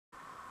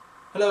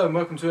Hello and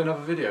welcome to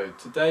another video.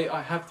 Today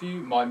I have for you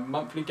my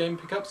monthly game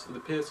pickups for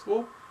the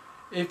PS4.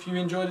 If you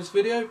enjoyed this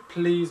video,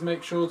 please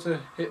make sure to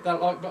hit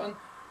that like button.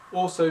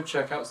 Also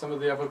check out some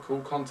of the other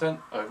cool content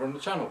over on the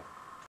channel.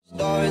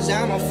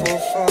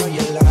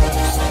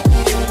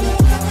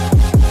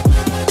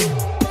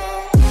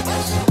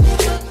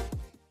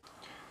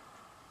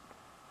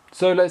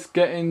 So let's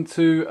get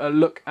into a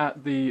look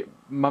at the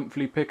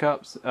monthly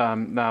pickups.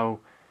 Now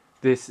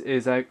this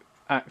is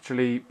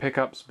actually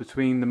pickups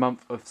between the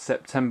month of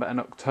September and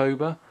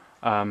October.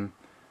 I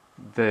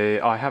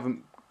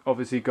haven't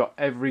obviously got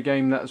every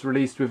game that's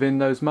released within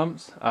those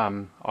months.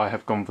 I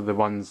have gone for the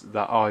ones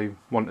that I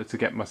wanted to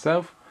get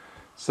myself.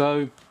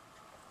 So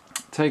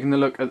taking a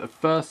look at the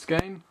first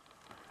game,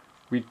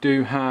 we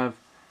do have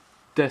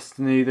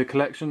Destiny the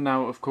Collection.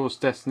 Now of course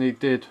Destiny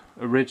did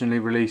originally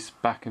release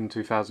back in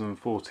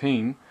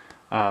 2014,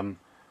 but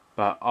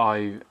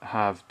I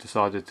have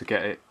decided to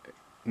get it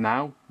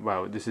now.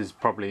 Well, this is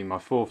probably my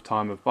fourth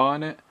time of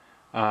buying it,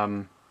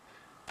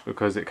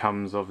 because it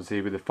comes obviously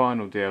with the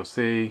final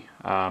DLC.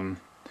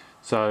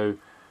 So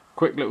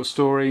quick little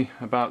story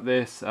about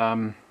this.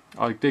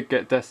 I did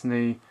get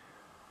Destiny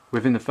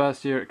within the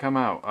first year it came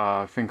out.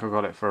 I think I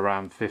got it for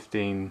around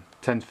 10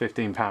 to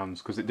 15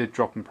 pounds, because it did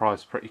drop in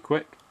price pretty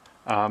quick.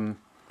 And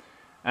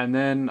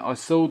then I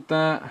sold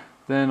that.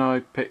 Then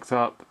I picked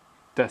up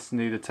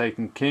Destiny the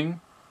Taken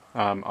King.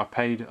 I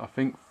paid I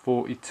think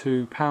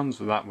 £42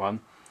 for that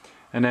one,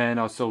 and then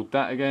I sold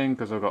that again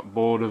because I got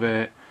bored of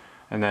it.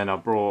 And then I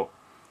brought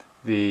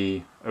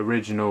the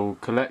original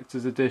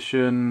collector's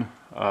edition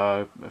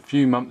a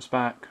few months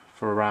back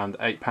for around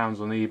 £8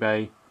 on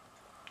eBay.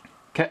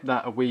 Kept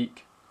that a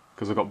week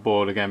because I got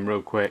bored again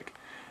real quick.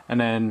 And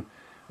then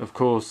of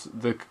course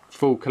the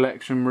full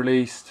collection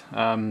released.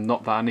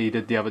 Not that I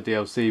needed the other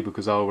DLC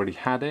because I already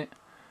had it,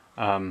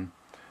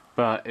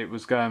 but it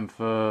was going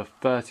for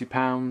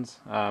 £30,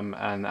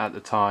 and at the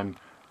time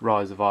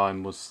Rise of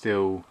Iron was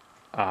still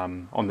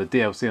on the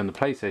DLC on the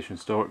PlayStation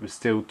Store. It was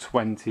still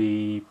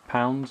 £20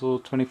 or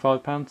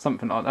 £25,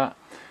 something like that.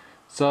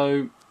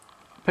 So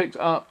picked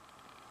it up,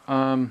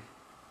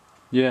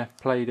 yeah,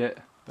 played it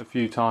a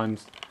few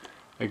times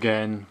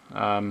again.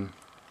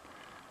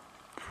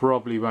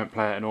 Probably won't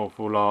play it an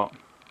awful lot.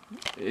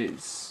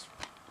 It's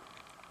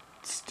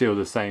still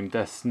the same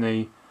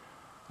Destiny.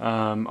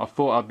 I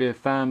thought I'd be a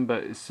fan,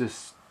 but it's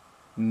just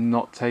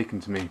not taken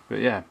to me. But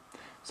yeah,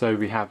 so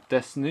we have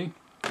Destiny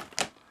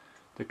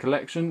the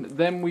Collection.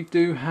 Then we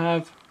do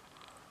have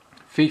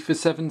FIFA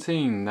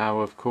 17. Now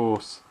of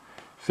course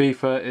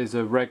FIFA is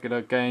a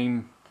regular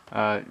game,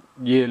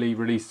 yearly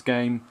released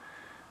game,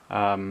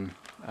 and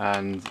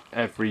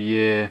every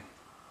year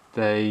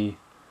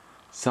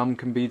some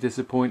can be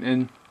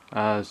disappointing.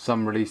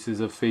 Some releases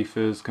of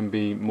FIFAs can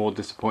be more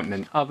disappointing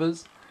than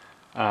others,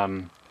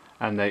 and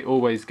they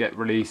always get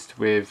released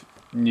with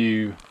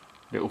new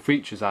little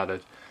features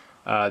added.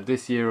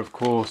 This year of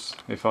course,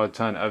 if I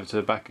turn it over to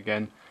the back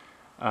again,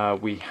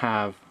 we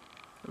have,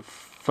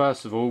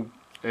 first of all,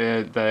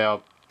 they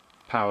are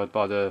powered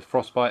by the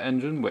Frostbite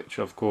engine, which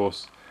of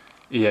course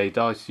EA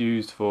Dice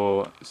used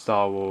for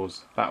Star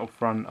Wars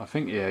Battlefront. I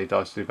think EA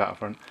Dice do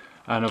Battlefront,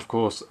 and of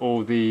course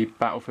all the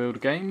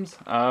Battlefield games.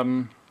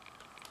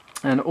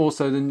 And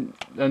also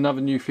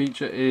another new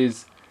feature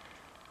is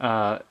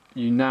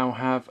you now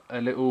have a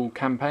little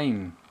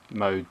campaign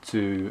mode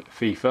to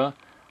FIFA.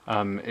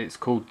 It's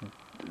called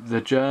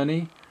The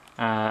Journey,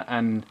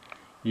 and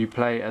you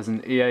play as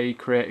an EA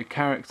created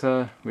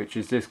character, which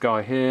is this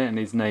guy here, and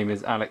his name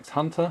is Alex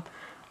Hunter.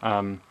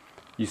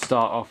 You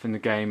start off in the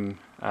game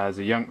as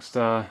a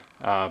youngster,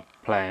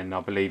 playing,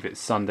 I believe it's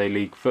Sunday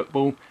League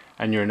football,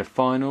 and you're in a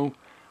final.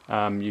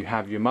 You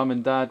have your mum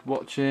and dad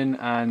watching,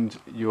 and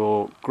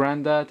your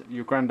granddad.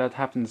 Your granddad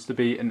happens to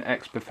be an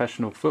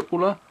ex-professional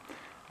footballer,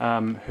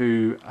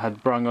 who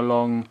had brung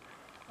along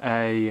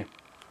a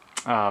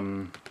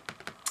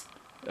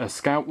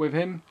scout with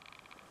him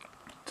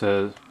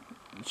to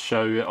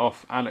show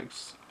off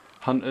Alex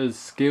Hunter's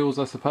skills,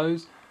 I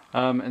suppose.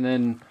 And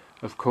then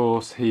of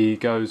course he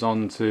goes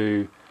on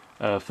to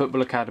a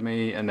football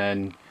academy, and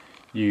then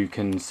you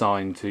can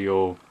sign to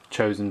your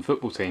chosen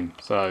football team.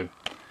 So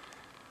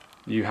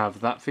you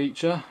have that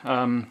feature.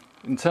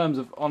 In terms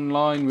of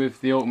online with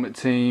the Ultimate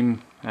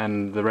Team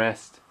and the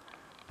rest,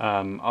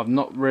 I've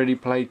not really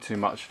played too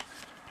much.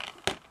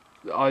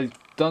 I've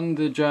done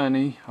the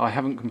journey, I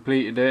haven't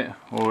completed it,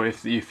 or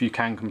if you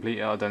can complete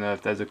it, I don't know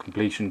if there's a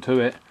completion to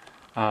it.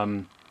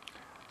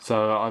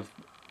 So I've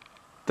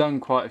done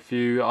quite a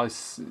few.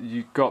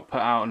 You got put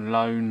out on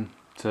loan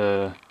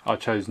to, I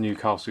chose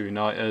Newcastle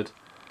United,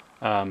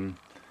 and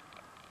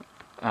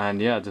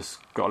yeah, just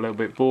got a little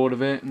bit bored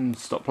of it and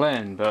stopped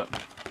playing. But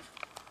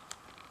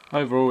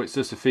overall it's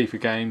just a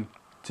FIFA game,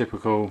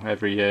 typical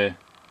every year,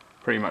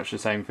 pretty much the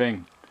same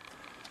thing.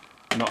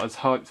 Not as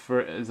hyped for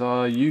it as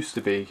I used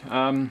to be.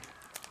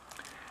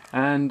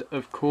 And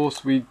of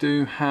course we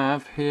do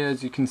have here,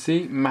 as you can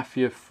see,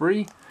 Mafia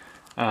 3,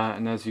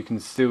 and as you can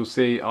still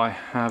see, I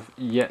have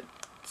yet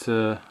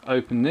to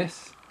open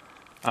this.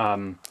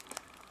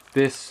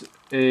 This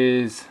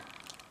is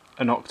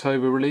an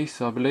October release,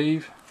 I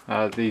believe.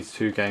 These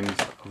two games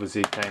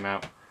obviously came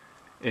out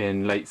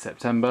in late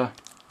September.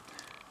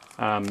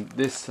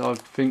 This I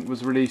think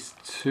was released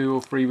 2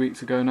 or 3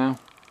 weeks ago now.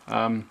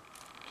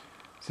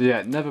 So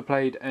yeah, never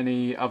played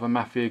any other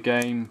Mafia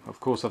game. Of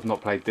course I've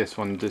not played this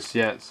one just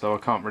yet, so I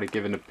can't really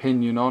give an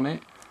opinion on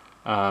it.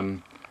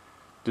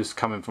 Just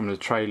coming from the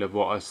trailer of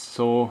what I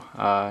saw,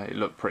 it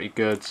looked pretty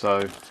good, so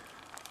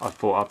I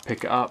thought I'd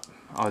pick it up.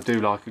 I do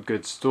like a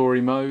good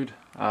story mode,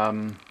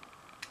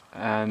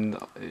 and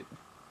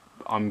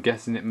I'm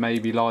guessing it may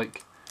be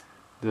like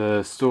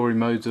the story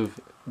modes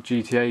of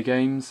GTA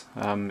games.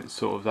 It's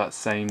sort of that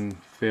same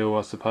feel,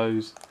 I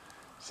suppose.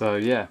 So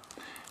yeah,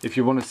 if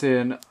you want to see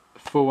a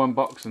full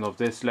unboxing of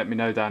this, let me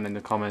know down in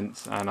the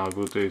comments and I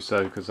will do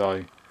so, because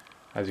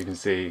as you can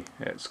see,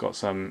 it's got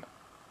some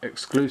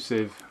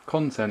exclusive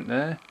content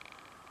there,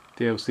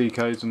 DLC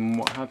codes and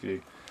what have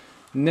you.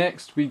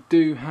 Next we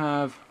do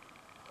have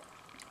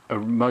a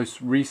most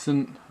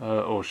recent,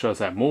 or should I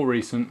say a more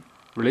recent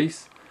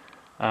release,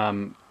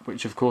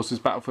 which of course is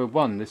Battlefield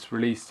 1. This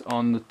released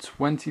on the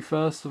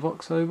 21st of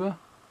October,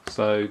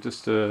 so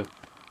just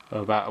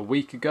about a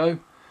week ago.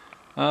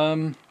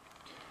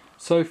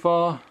 So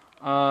far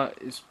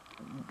it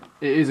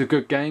is a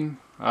good game.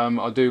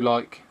 I do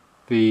like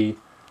the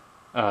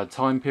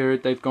time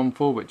period they've gone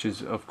for, which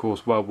is of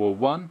course World War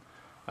One.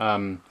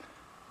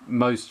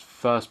 Most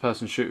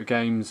first-person shooter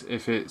games,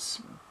 if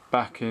it's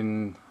back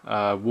in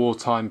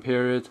wartime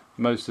period,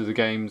 most of the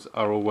games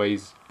are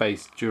always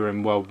based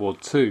during World War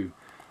Two.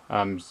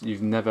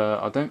 You've never,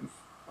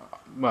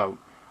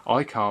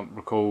 I can't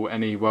recall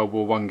any World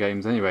War One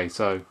games anyway,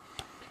 so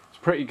it's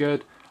pretty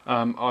good.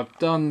 I've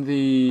done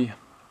the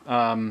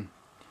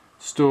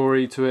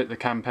story to it, the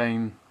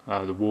campaign,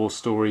 the war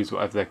stories,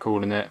 whatever they're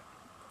calling it,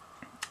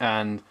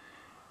 and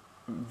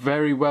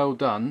very well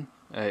done.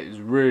 It's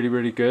really,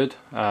 really good.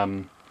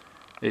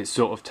 It's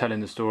sort of telling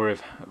the story of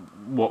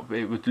what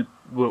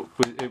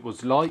it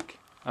was like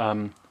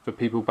for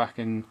people back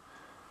in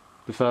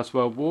the First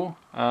World War,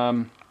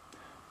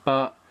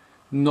 but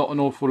not an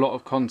awful lot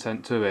of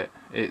content to it.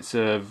 It's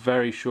a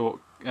very short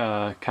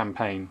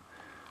campaign.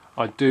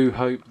 I do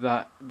hope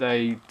that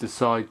they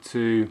decide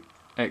to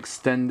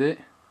extend it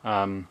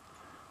by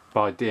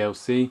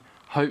DLC.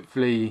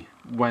 Hopefully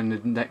when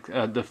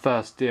the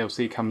first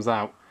DLC comes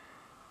out,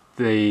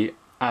 the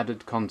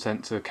added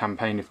content to the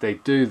campaign, if they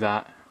do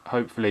that,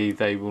 hopefully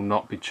they will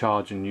not be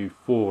charging you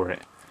for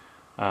it.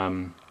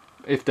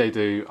 If they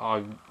do,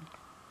 I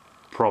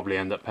probably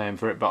end up paying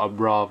for it, but I'd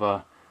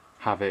rather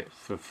have it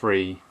for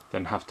free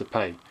than have to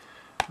pay.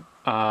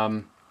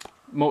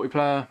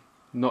 Multiplayer,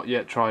 not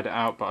yet tried it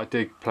out, but I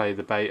did play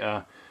the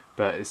beta.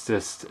 But it's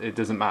just, it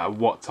doesn't matter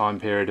what time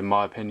period, in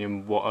my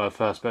opinion, what a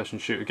first-person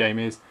shooter game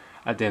is.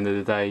 At the end of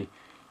the day,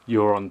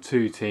 you're on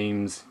two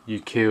teams, you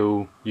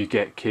kill, you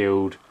get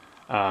killed,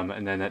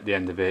 and then at the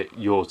end of it,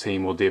 your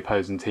team or the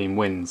opposing team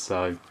wins.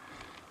 So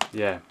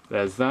yeah,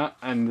 there's that.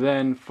 And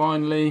then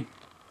finally,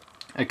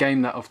 a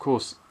game that of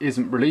course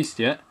isn't released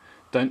yet,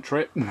 don't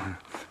trip.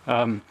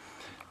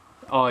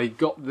 I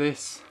got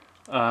this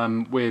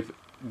with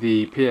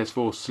the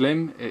PS4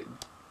 Slim. It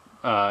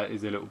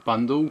is a little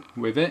bundle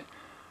with it.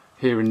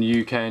 Here in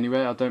the UK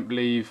anyway. I don't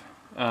believe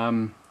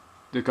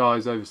the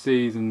guys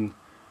overseas in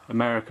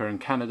America and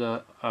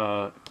Canada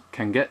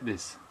can get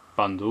this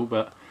bundle,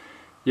 but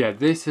yeah,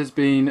 this has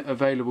been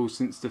available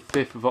since the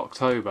 5th of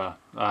October.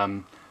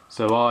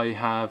 So I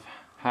have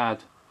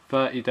had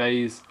 30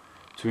 days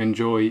to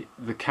enjoy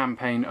the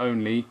campaign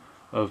only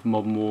of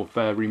Modern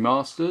Warfare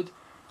Remastered.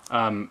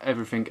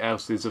 Everything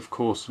else is of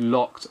course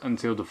locked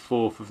until the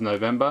 4th of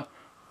November.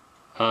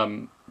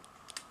 I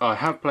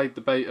have played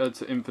the beta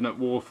to Infinite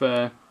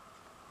Warfare.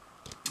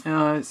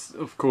 It's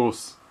of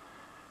course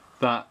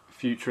that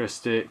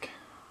futuristic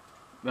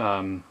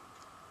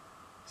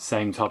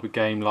same type of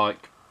game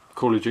like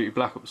Call of Duty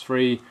Black Ops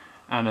 3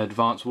 and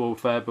Advanced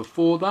Warfare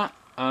before that.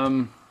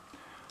 I'm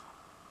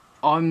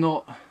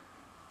not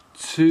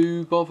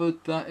too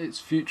bothered that it's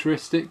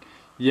futuristic.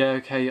 Yeah,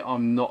 okay,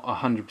 I'm not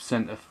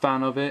 100% a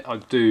fan of it. I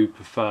do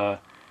prefer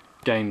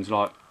games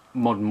like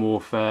Modern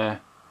Warfare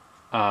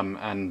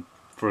and,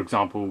 for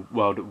example,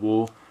 World at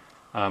War.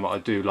 I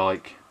do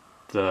like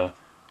the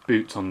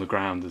boots on the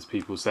ground, as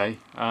people say.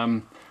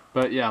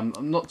 But yeah,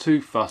 I'm not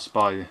too fussed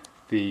by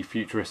the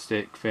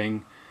futuristic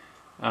thing.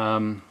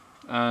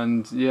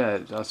 And yeah,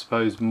 I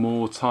suppose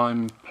more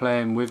time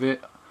playing with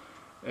it,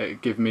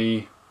 it give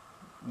me,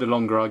 the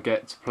longer I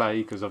get to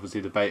play, because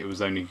obviously the beta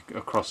was only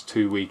across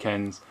 2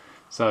 weekends,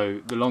 so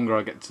the longer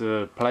I get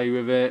to play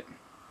with it,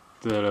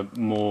 the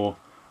more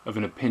of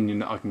an opinion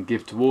that I can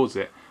give towards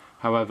it.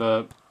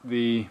 However,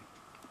 the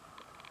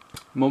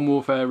Modern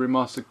Warfare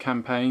Remastered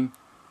campaign,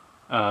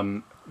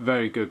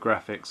 very good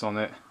graphics on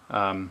it.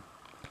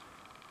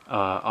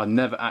 I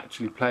never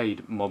actually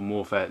played Modern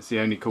Warfare. It's the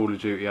only Call of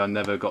Duty I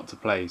never got to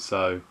play,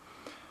 so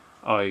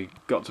I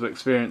got to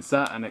experience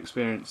that and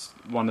experience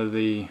one of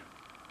the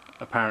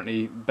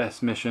apparently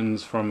best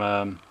missions from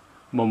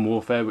Modern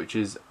Warfare, which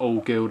is All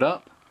Guild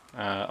Up.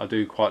 I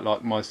do quite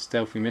like my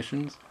stealthy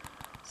missions,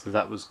 so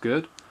that was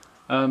good.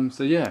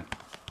 So yeah,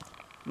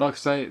 like I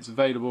say, it's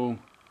available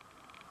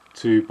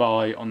to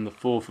buy on the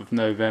 4th of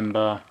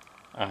November,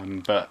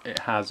 but it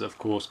has of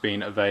course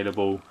been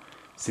available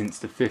since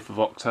the 5th of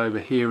October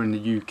here in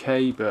the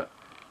UK, but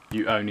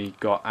you only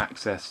got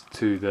access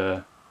to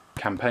the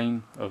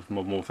campaign of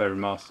Modern Warfare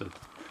Remastered.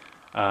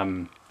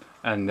 And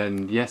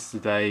then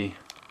yesterday,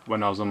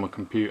 when I was on my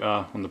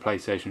computer, on the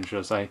PlayStation should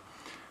I say,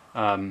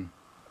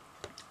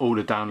 all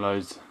the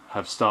downloads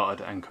have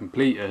started and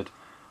completed,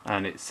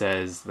 and it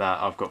says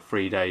that I've got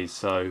 3 days,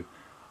 so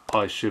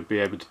I should be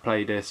able to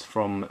play this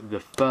from the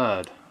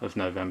 3rd of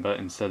November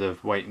instead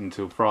of waiting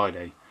until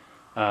Friday.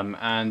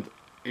 And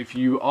if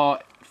you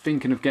are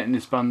thinking of getting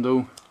this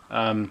bundle,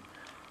 I'm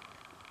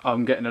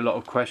getting a lot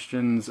of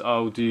questions.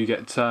 Oh, do you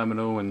get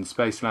Terminal and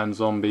Spaceland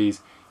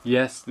Zombies?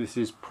 Yes, this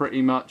is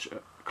pretty much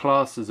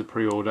classed as a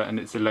pre-order, and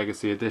it's a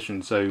Legacy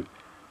Edition, so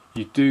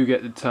you do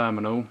get the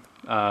Terminal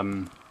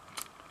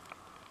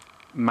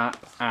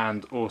map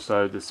and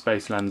also the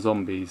Spaceland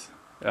Zombies.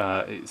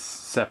 It's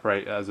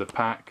separated as a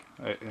pack.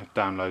 I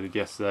downloaded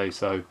yesterday,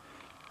 so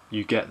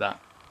you get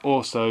that.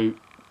 Also,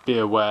 be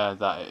aware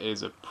that it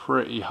is a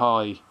pretty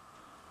high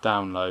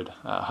download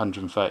at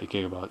 130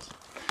 gigabytes.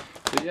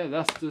 But yeah,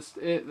 that's just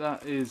it.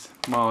 That is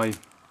my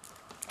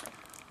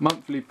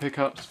monthly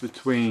pickups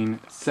between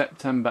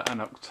September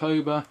and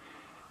October.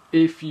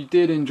 If you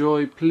did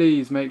enjoy,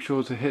 please make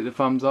sure to hit the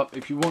thumbs up.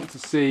 If you want to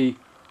see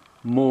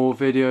more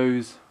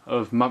videos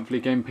of monthly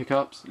game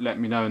pickups, let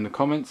me know in the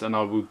comments and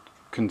I will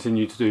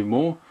continue to do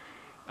more.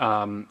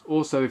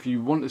 Also, if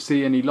you want to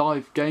see any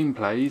live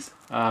gameplays,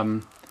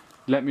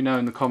 let me know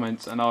in the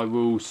comments and I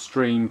will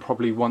stream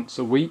probably once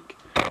a week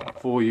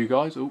for you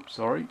guys. Oops,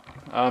 sorry.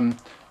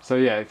 So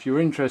yeah, if you're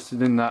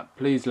interested in that,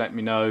 please let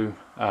me know.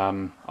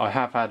 I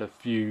have had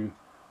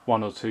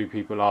one or two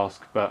people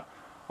ask, but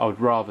I would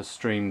rather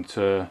stream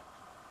to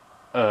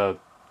a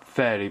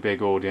fairly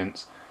big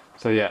audience.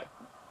 So yeah,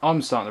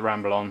 I'm starting to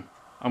ramble on.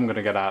 I'm going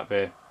to get out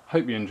there.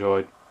 Hope you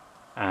enjoyed,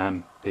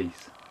 and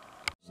peace.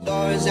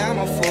 Stories, I'm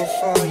a fool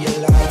for your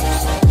love.